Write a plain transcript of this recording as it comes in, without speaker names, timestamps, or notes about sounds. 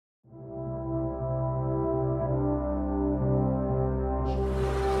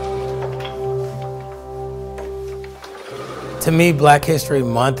To me, Black History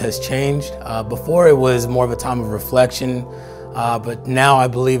Month has changed. Before it was more of a time of reflection, but now I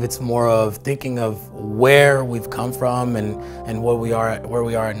believe it's more of thinking of where we've come from and where we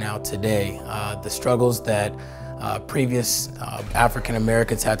are now today. The struggles that previous African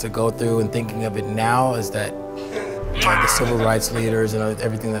Americans had to go through, and thinking of it now is that the civil rights leaders and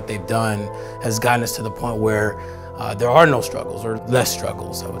everything that they've done has gotten us to the point where there are no struggles, or less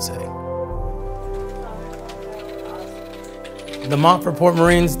struggles, I would say. The Montfort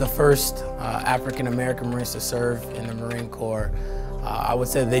Marines, the first African American Marines to serve in the Marine Corps, I would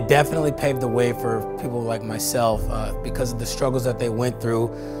say they definitely paved the way for people like myself because of the struggles that they went through,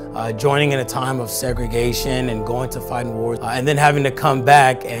 joining in a time of segregation and going to fight in wars, and then having to come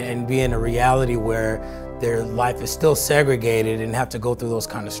back and be in a reality where their life is still segregated and have to go through those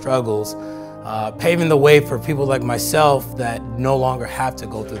kind of struggles, paving the way for people like myself that no longer have to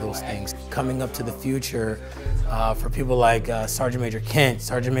go through those things. Coming up to the future, for people like Sergeant Major Kent,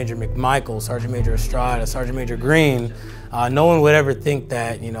 Sergeant Major McMichael, Sergeant Major Estrada, Sergeant Major Green, no one would ever think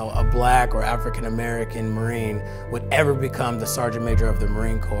that, a Black or African American Marine would ever become the Sergeant Major of the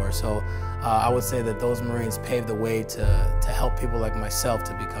Marine Corps. So I would say that those Marines paved the way to help people like myself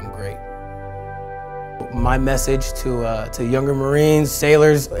to become great. My message to younger Marines,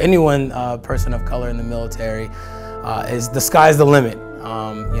 sailors, anyone, person of color in the military, is the sky's the limit.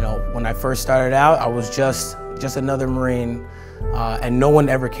 When I first started out, I was just another Marine, and no one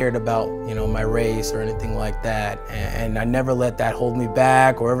ever cared about my race or anything like that. And I never let that hold me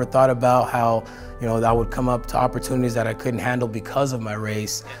back, or ever thought about how I would come up to opportunities that I couldn't handle because of my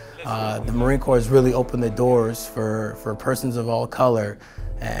race. The Marine Corps has really opened the doors for persons of all color,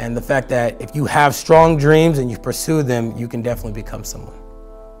 and the fact that if you have strong dreams and you pursue them, you can definitely become someone.